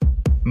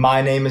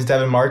My name is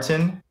Devin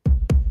Martin.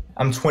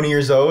 I'm 20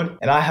 years old,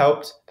 and I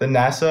helped the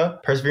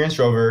NASA Perseverance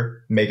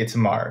Rover make it to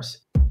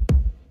Mars.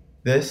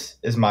 This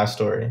is my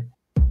story.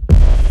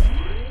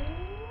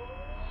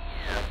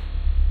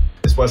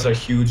 This was a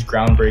huge,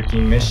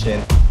 groundbreaking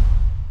mission.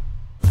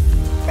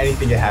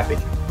 Anything can happen. It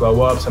can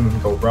blow up, something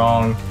can go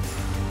wrong.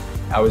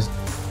 I was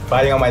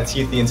biting on my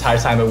teeth the entire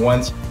time at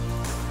once.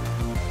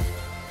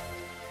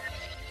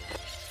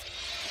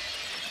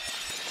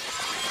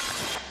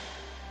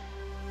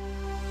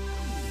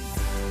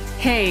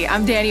 Hey,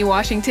 I'm Danny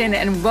Washington,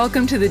 and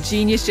welcome to The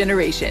Genius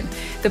Generation,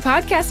 the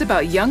podcast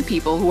about young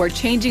people who are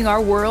changing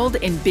our world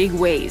in big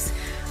ways.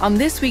 On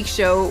this week's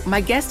show, my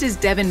guest is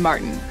Devin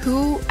Martin,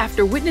 who,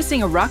 after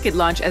witnessing a rocket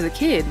launch as a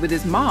kid with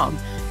his mom,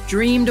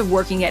 dreamed of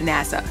working at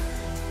NASA.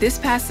 This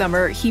past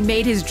summer, he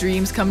made his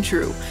dreams come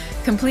true,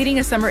 completing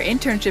a summer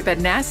internship at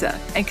NASA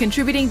and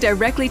contributing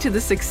directly to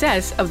the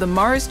success of the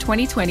Mars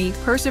 2020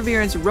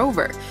 Perseverance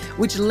Rover,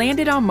 which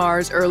landed on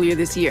Mars earlier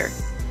this year.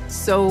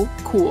 So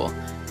cool.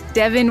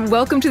 Devin,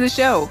 welcome to the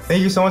show.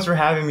 Thank you so much for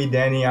having me,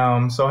 Danny.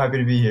 I'm so happy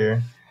to be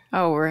here.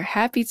 Oh, we're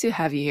happy to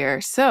have you here.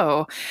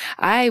 So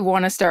I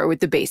want to start with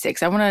the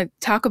basics. I want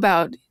to talk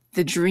about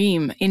the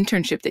dream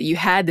internship that you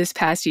had this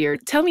past year.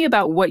 Tell me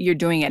about what you're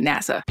doing at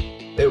NASA.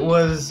 It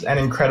was an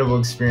incredible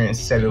experience,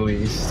 to say the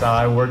least.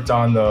 I worked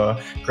on the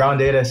ground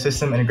data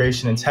system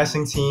integration and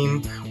testing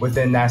team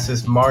within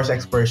NASA's Mars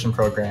exploration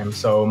program.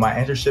 So my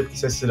internship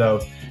consisted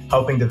of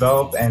helping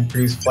develop and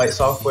produce flight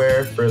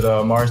software for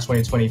the Mars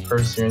 2020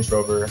 Perseverance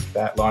Rover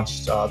that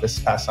launched this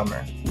past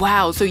summer.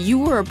 Wow, so you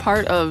were a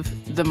part of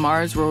the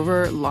Mars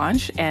rover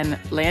launch and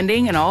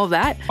landing and all of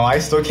that? I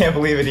still can't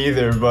believe it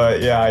either,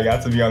 but yeah, I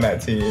got to be on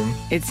that team.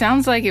 It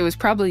sounds like it was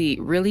probably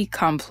really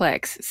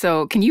complex.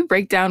 So can you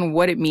break down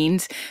what it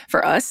means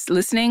for us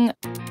listening?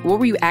 What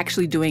were you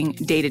actually doing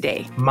day to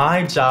day?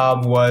 My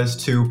job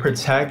was to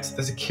protect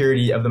the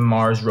security of the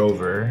Mars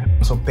rover.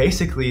 So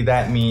basically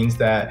that means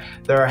that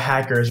there are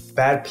hackers,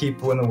 bad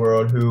people in the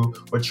world who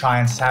would try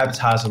and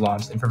sabotage the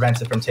launch and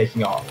prevent it from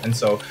taking off. And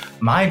so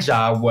my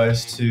job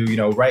was to,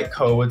 write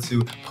code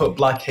to put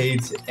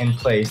blockades in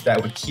place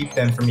that would keep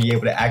them from being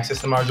able to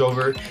access the Mars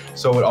rover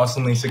so it would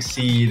ultimately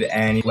succeed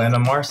and land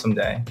on Mars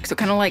someday. So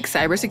kind of like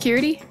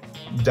cybersecurity?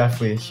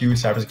 Definitely a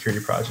huge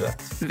cybersecurity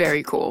project.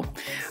 Very cool.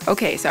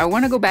 Okay, so I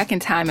want to go back in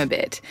time a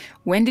bit.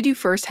 When did you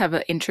first have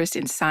an interest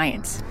in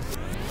science?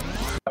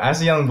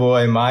 As a young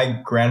boy,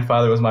 my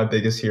grandfather was my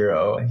biggest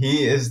hero.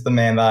 He is the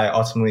man that I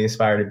ultimately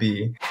aspire to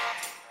be.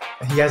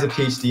 He has a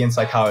PhD in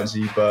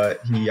psychology,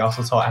 but he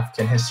also taught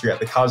African history at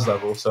the college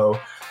level. So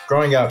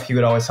growing up, he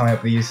would always tell me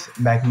about these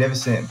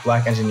magnificent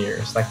Black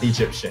engineers, like the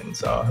Egyptians,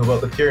 who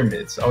built the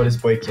pyramids, Otis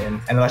Boykin,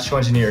 an electrical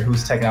engineer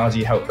whose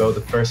technology helped build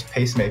the first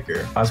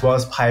pacemaker, as well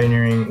as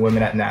pioneering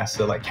women at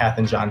NASA like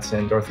Katherine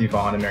Johnson, Dorothy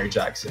Vaughan, and Mary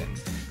Jackson.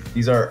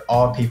 These are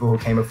all people who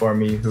came before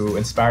me who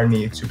inspired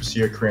me to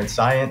pursue a career in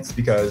science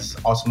because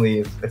ultimately,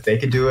 if they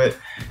could do it,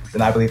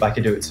 then I believe I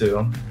could do it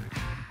too.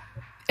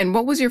 And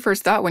what was your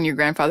first thought when your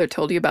grandfather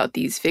told you about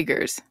these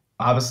figures?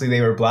 Obviously, they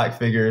were Black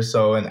figures,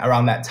 so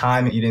around that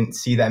time, you didn't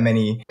see that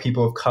many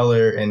people of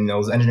color in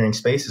those engineering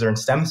spaces or in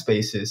STEM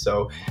spaces.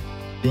 So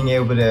being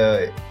able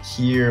to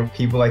hear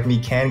people like me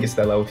can get to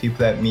that level, people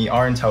that me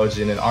are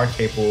intelligent and are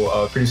capable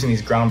of producing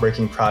these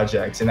groundbreaking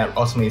projects, and that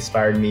ultimately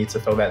inspired me to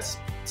fill that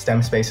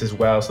STEM space as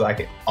well so that I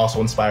could also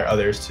inspire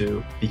others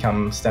to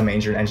become STEM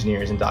major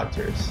engineers and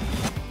doctors.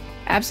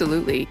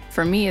 Absolutely.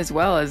 For me as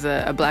well, as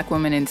a Black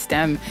woman in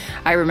STEM,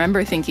 I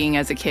remember thinking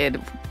as a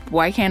kid,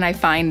 why can't I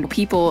find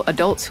people,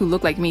 adults who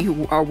look like me,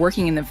 who are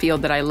working in the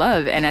field that I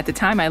love? And at the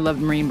time, I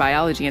loved marine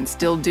biology and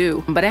still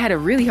do. But I had a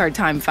really hard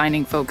time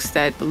finding folks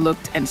that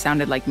looked and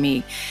sounded like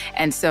me.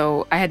 And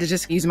so I had to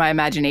just use my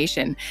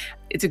imagination.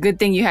 It's a good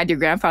thing you had your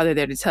grandfather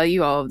there to tell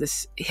you all of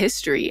this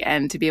history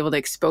and to be able to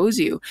expose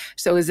you.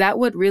 So is that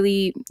what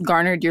really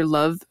garnered your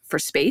love for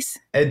space?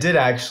 It did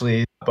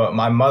actually, but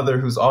my mother,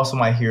 who's also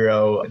my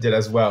hero, did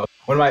as well.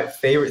 One of my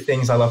favorite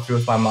things I loved to do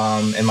with my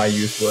mom in my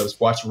youth was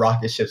watch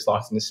rocket ships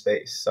launch into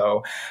space.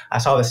 So I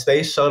saw the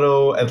space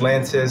shuttle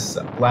Atlantis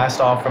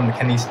blast off from the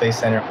Kennedy Space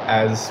Center,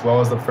 as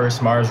well as the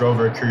first Mars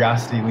rover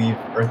Curiosity leave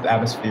Earth's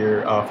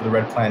atmosphere for the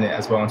Red Planet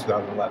as well in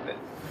 2011.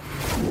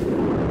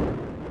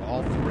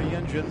 All three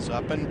engines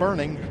up and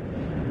burning.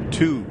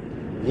 2,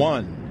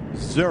 1,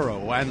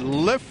 0, and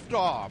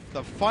liftoff.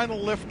 The final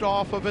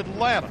liftoff of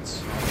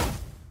Atlantis.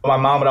 My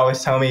mom would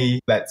always tell me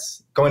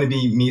that's going to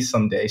be me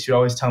someday. She would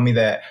always tell me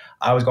that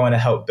I was going to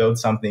help build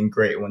something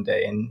great one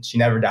day, and she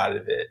never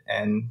doubted it.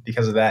 And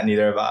because of that,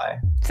 neither have I.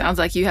 Sounds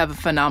like you have a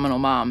phenomenal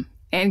mom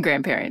and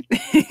grandparent.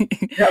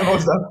 Yeah,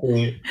 most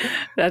definitely.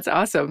 That's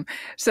awesome.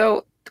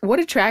 So what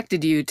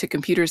attracted you to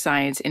computer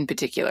science in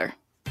particular?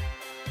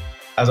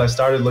 As I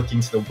started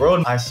looking to the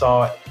world, I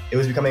saw it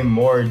was becoming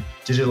more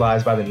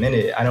digitalized by the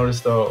minute. I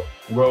noticed the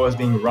world was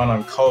being run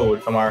on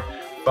code, from our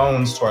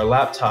phones to our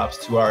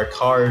laptops to our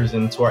cars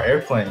and to our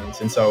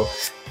airplanes. And so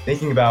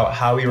thinking about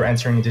how we were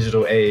entering a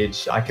digital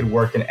age, I could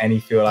work in any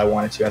field I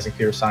wanted to as a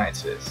computer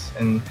scientist.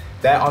 And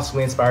that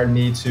ultimately inspired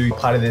me to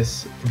apply to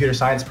this computer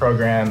science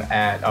program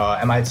at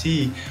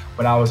MIT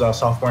when I was a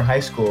sophomore in high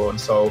school. And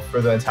so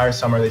for the entire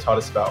summer, they taught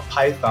us about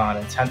Python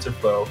and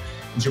TensorFlow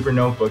and Jupyter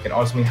Notebook, and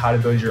ultimately how to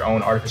build your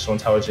own artificial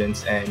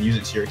intelligence and use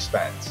it to your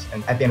expense.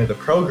 And at the end of the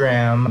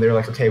program, they were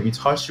like, okay, we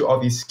taught you all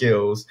these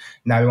skills.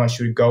 Now we want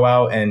you to go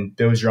out and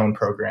build your own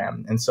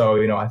program. And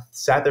so, I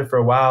sat there for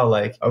a while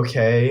like,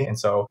 okay. And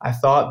so I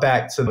thought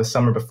back to the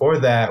summer before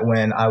that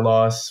when I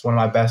lost one of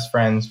my best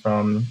friends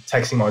from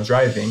texting while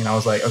driving. And I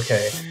was like,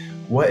 okay,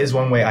 what is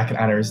one way I can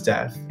honor his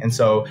death? And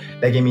so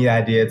that gave me the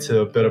idea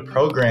to build a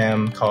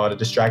program called a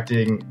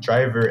distracting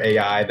driver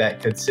AI that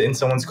could sit in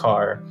someone's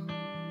car.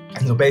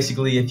 And so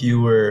basically, if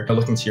you were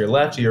looking to your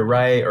left or your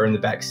right or in the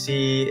back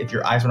seat, if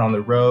your eyes were on the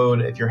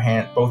road,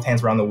 if both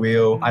hands were on the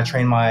wheel, I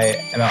trained my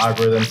ML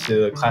algorithm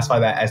to classify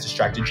that as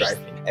distracted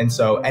driving. And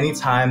so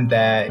anytime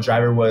that a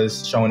driver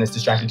was shown as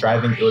distracted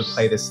driving, it would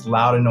play this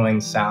loud,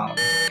 annoying sound.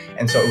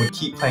 And so it would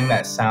keep playing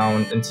that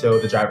sound until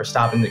the driver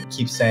stopped, and it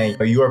keeps saying,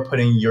 you are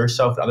putting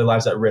yourself and other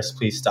lives at risk,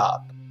 please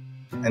stop.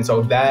 And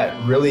so that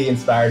really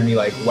inspired me,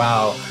 like,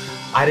 wow,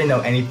 I didn't know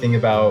anything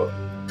about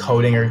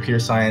coding or computer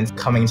science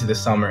coming into the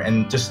summer,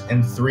 and just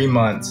in 3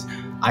 months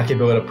I could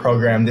build a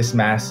program this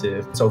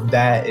massive. So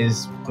that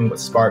is what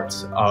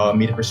sparked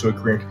me to pursue a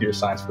career in computer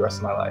science for the rest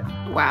of my life.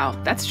 Wow,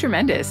 that's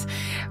tremendous.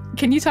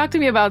 Can you talk to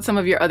me about some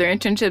of your other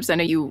internships? I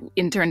know you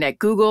interned at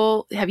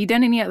Google. Have you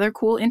done any other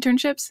cool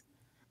internships?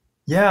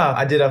 Yeah,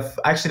 I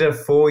actually did a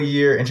full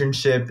year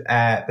internship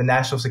at the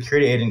National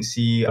Security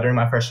Agency during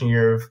my freshman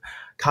year of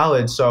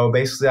college. So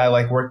basically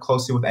I worked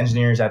closely with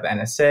engineers at the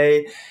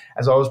NSA,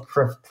 as well as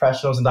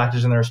professionals and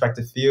doctors in their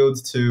respective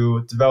fields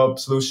to develop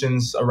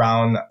solutions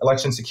around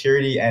election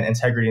security and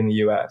integrity in the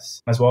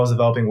US, as well as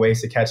developing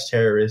ways to catch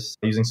terrorists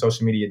using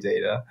social media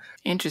data.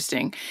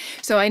 Interesting.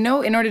 So I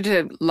know in order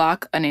to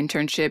lock an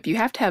internship, you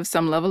have to have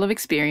some level of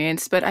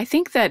experience, but I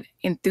think that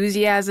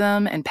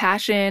enthusiasm and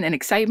passion and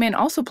excitement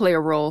also play a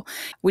role.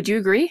 Would you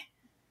agree?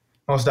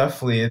 Most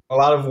definitely. A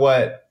lot of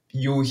what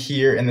you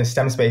hear in the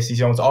STEM space,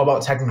 it's all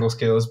about technical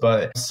skills,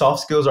 but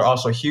soft skills are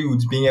also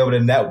huge. Being able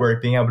to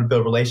network, being able to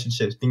build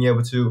relationships, being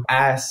able to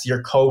ask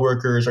your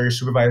coworkers or your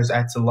supervisors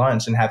out to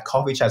lunch and have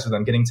coffee chats with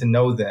them, getting to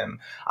know them.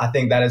 I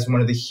think that is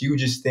one of the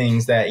hugest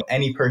things that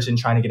any person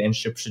trying to get an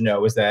internship should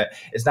know, is that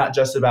it's not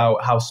just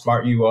about how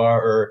smart you are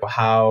or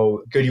how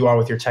good you are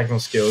with your technical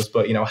skills,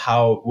 but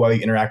how well you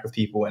interact with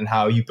people and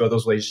how you build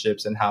those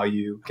relationships and how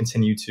you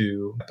continue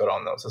to build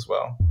on those as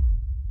well.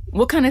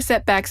 What kind of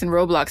setbacks and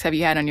roadblocks have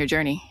you had on your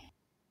journey?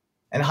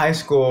 In high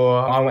school,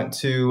 I went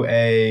to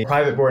a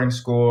private boarding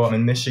school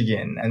in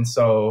Michigan. And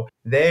so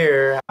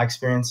there, I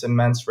experienced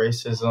immense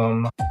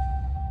racism.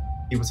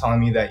 People telling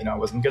me that, I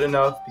wasn't good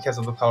enough because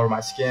of the color of my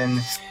skin.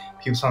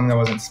 People telling me I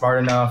wasn't smart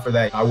enough or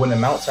that I wouldn't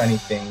amount to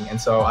anything. And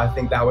so I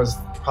think that was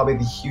probably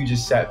the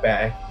hugest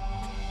setback.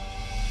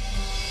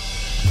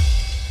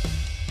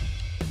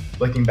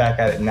 Looking back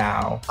at it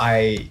now,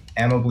 I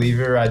am a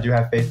believer. I do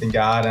have faith in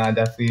God, and I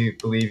definitely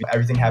believe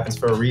everything happens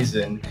for a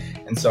reason.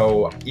 And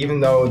so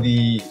even though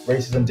the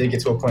racism did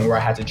get to a point where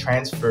I had to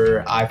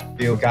transfer, I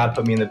feel God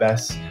put me in the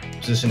best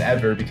position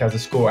ever, because the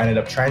school I ended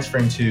up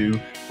transferring to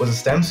was a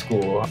STEM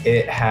school.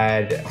 It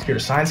had computer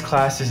science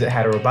classes, it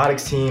had a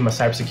robotics team, a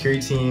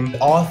cybersecurity team,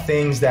 all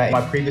things that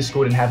my previous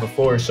school didn't have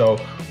before. So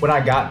when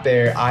I got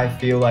there, I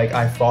feel like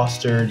I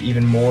fostered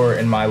even more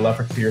in my love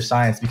for computer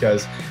science,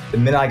 because the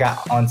minute I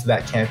got onto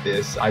that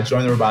campus, I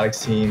joined the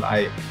robotics team,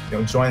 I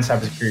joined the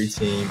cybersecurity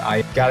team,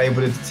 I got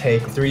able to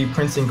take 3D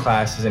printing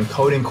classes and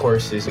coding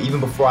courses even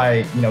before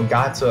I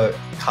got to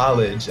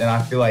college. And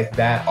I feel like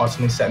that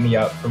ultimately set me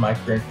up for my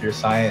career in computer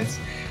science.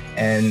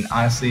 And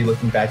honestly,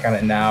 looking back on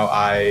it now,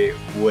 I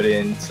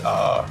wouldn't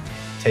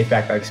take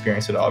back that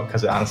experience at all,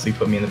 because it honestly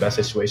put me in the best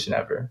situation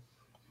ever.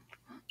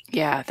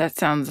 Yeah, that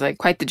sounds like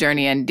quite the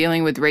journey. And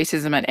dealing with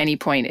racism at any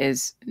point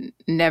is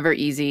never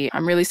easy.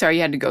 I'm really sorry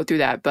you had to go through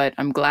that, but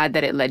I'm glad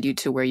that it led you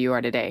to where you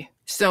are today.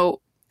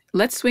 So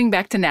let's swing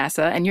back to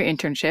NASA and your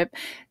internship.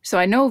 So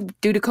I know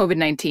due to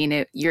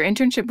COVID-19, your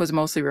internship was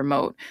mostly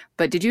remote,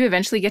 but did you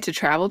eventually get to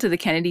travel to the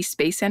Kennedy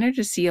Space Center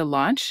to see a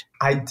launch?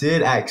 I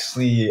did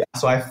actually.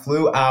 So I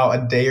flew out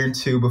a day or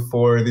two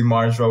before the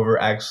Mars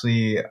rover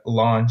actually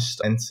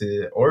launched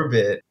into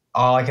orbit.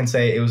 All I can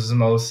say, it was the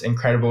most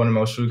incredible and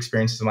emotional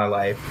experiences of my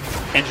life.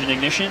 Engine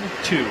ignition,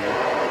 2, 1,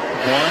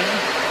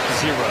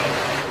 0,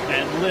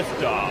 and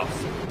liftoff.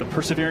 The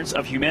Perseverance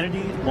of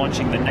humanity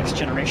launching the next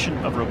generation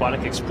of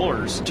robotic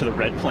explorers to the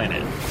Red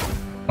Planet.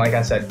 Like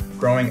I said,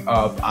 growing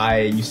up,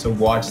 I used to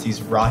watch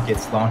these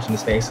rockets launch into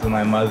space with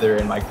my mother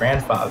and my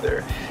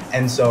grandfather.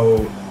 And so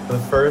the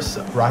first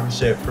rocket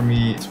ship for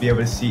me to be able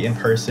to see in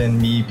person,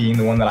 me being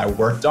the one that I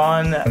worked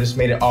on, just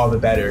made it all the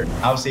better.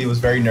 Obviously, it was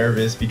very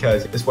nervous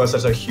because this was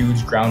such a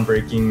huge,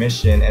 groundbreaking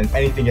mission, and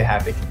anything could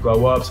happen. It could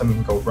blow up, something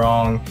could go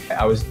wrong.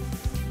 I was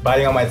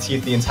biting on my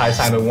teeth the entire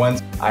time. But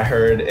once I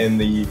heard in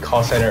the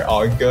call center,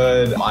 all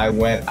good, I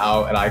went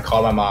out and I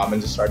called my mom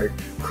and just started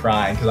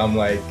crying because I'm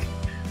like,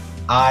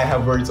 I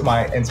have worked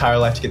my entire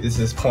life to get to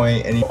this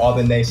point, and all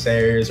the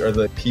naysayers or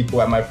the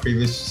people at my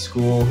previous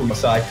school who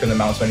said I couldn't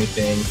amount to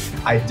anything,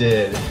 I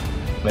did.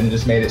 And it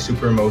just made it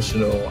super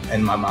emotional,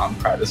 and my mom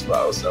cried as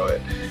well. So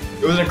it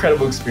was an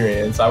incredible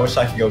experience. I wish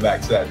I could go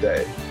back to that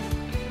day.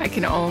 I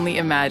can only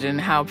imagine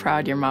how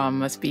proud your mom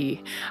must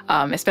be,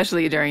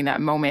 especially during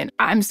that moment.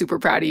 I'm super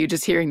proud of you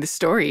just hearing the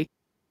story.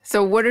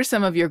 So what are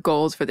some of your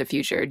goals for the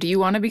future? Do you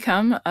want to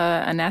become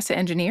a NASA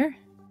engineer?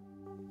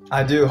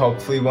 I do.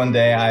 Hopefully one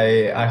day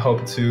I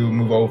hope to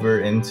move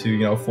over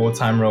into,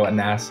 full-time role at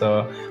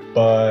NASA.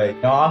 But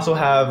I also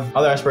have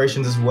other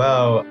aspirations as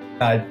well.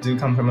 I do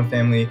come from a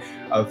family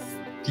of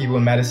people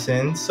in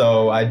medicine,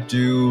 so I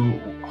do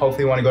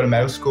hopefully want to go to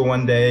medical school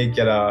one day,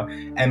 get a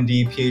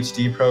MD,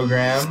 PhD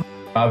program.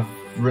 I've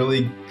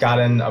really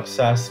gotten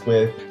obsessed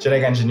with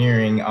genetic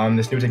engineering on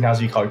this new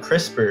technology called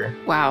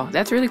CRISPR. Wow,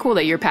 that's really cool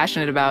that you're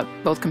passionate about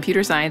both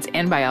computer science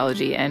and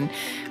biology, and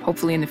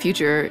hopefully in the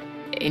future,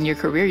 in your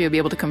career, you'll be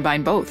able to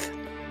combine both.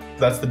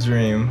 That's the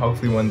dream,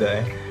 hopefully one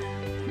day.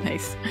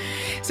 Nice.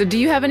 So do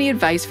you have any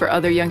advice for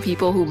other young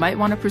people who might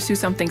want to pursue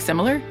something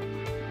similar?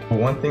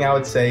 One thing I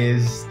would say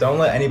is don't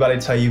let anybody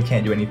tell you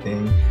can't do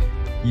anything.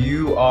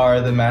 You are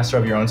the master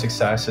of your own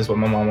success, is what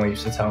my mama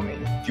used to tell me.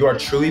 If you are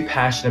truly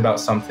passionate about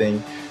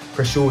something,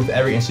 pursue with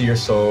every inch of your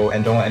soul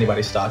and don't let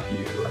anybody stop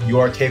you. You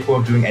are capable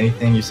of doing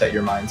anything you set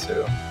your mind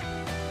to.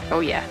 Oh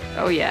yeah.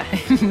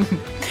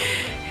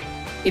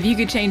 If you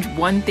could change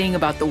one thing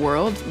about the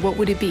world, what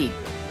would it be?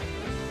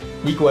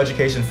 Equal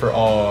education for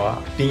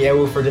all. Being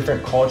able for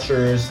different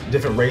cultures,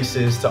 different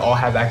races to all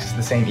have access to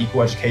the same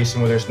equal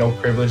education where there's no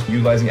privilege,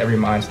 utilizing every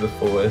mind to the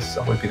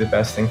fullest would be the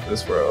best thing for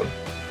this world.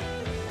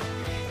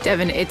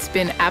 Devin, it's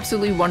been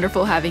absolutely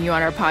wonderful having you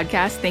on our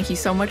podcast. Thank you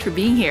so much for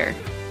being here.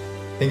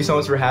 Thank you so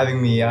much for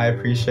having me. I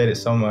appreciate it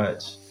so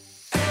much.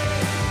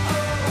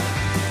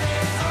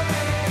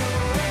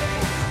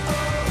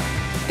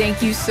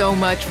 Thank you so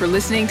much for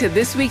listening to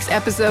this week's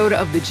episode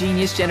of The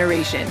Genius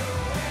Generation.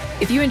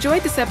 If you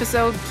enjoyed this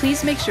episode,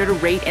 please make sure to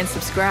rate and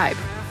subscribe.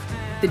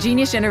 The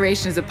Genius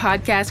Generation is a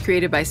podcast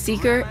created by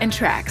Seeker and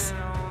Trax.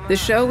 The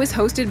show is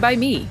hosted by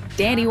me,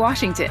 Danny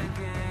Washington.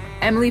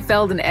 Emily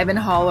Feld and Evan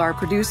Hall are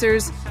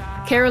producers.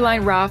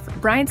 Caroline Roth,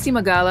 Brian C.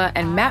 Magala,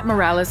 and Matt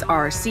Morales are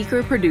our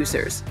Seeker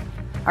producers.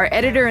 Our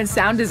editor and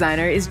sound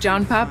designer is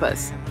John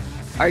Pappas.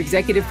 Our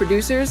executive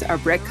producers are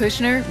Brett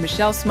Kushner,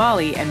 Michelle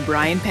Smalley, and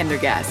Brian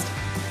Pendergast.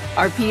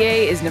 Our PA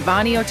is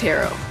Navani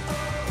Otero.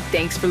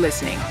 Thanks for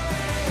listening.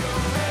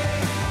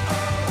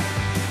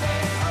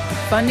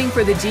 Funding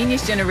for the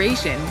Genius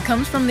Generation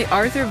comes from the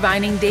Arthur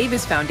Vining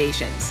Davis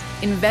Foundations,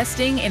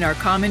 investing in our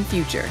common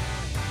future.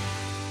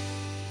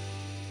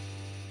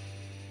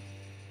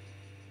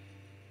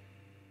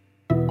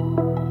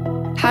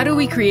 How do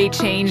we create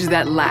change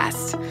that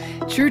lasts?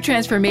 True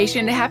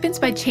transformation happens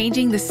by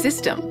changing the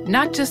system,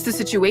 not just the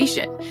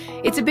situation.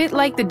 It's a bit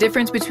like the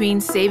difference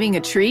between saving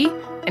a tree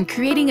and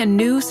creating a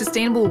new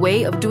sustainable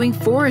way of doing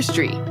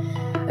forestry.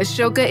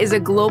 Ashoka is a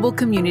global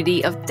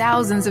community of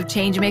thousands of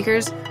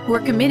changemakers who are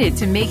committed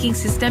to making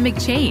systemic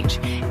change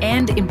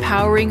and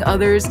empowering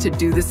others to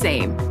do the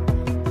same.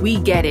 We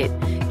get it.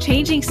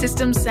 Changing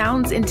systems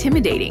sounds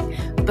intimidating,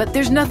 but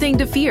there's nothing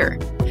to fear.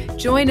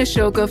 Join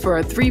Ashoka for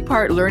a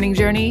 3-part learning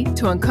journey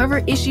to uncover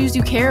issues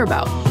you care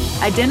about,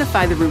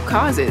 identify the root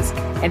causes,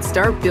 and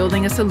start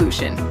building a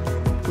solution.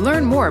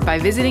 Learn more by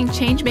visiting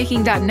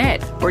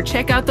changemaking.net or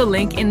check out the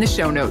link in the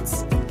show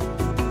notes.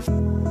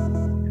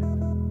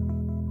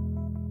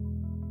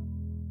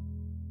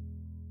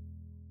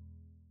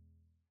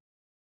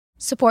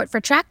 Support for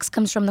Trax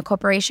comes from the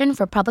Corporation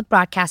for Public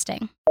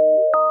Broadcasting.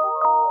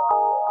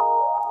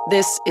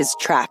 This is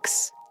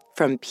Trax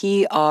from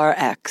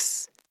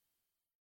PRX.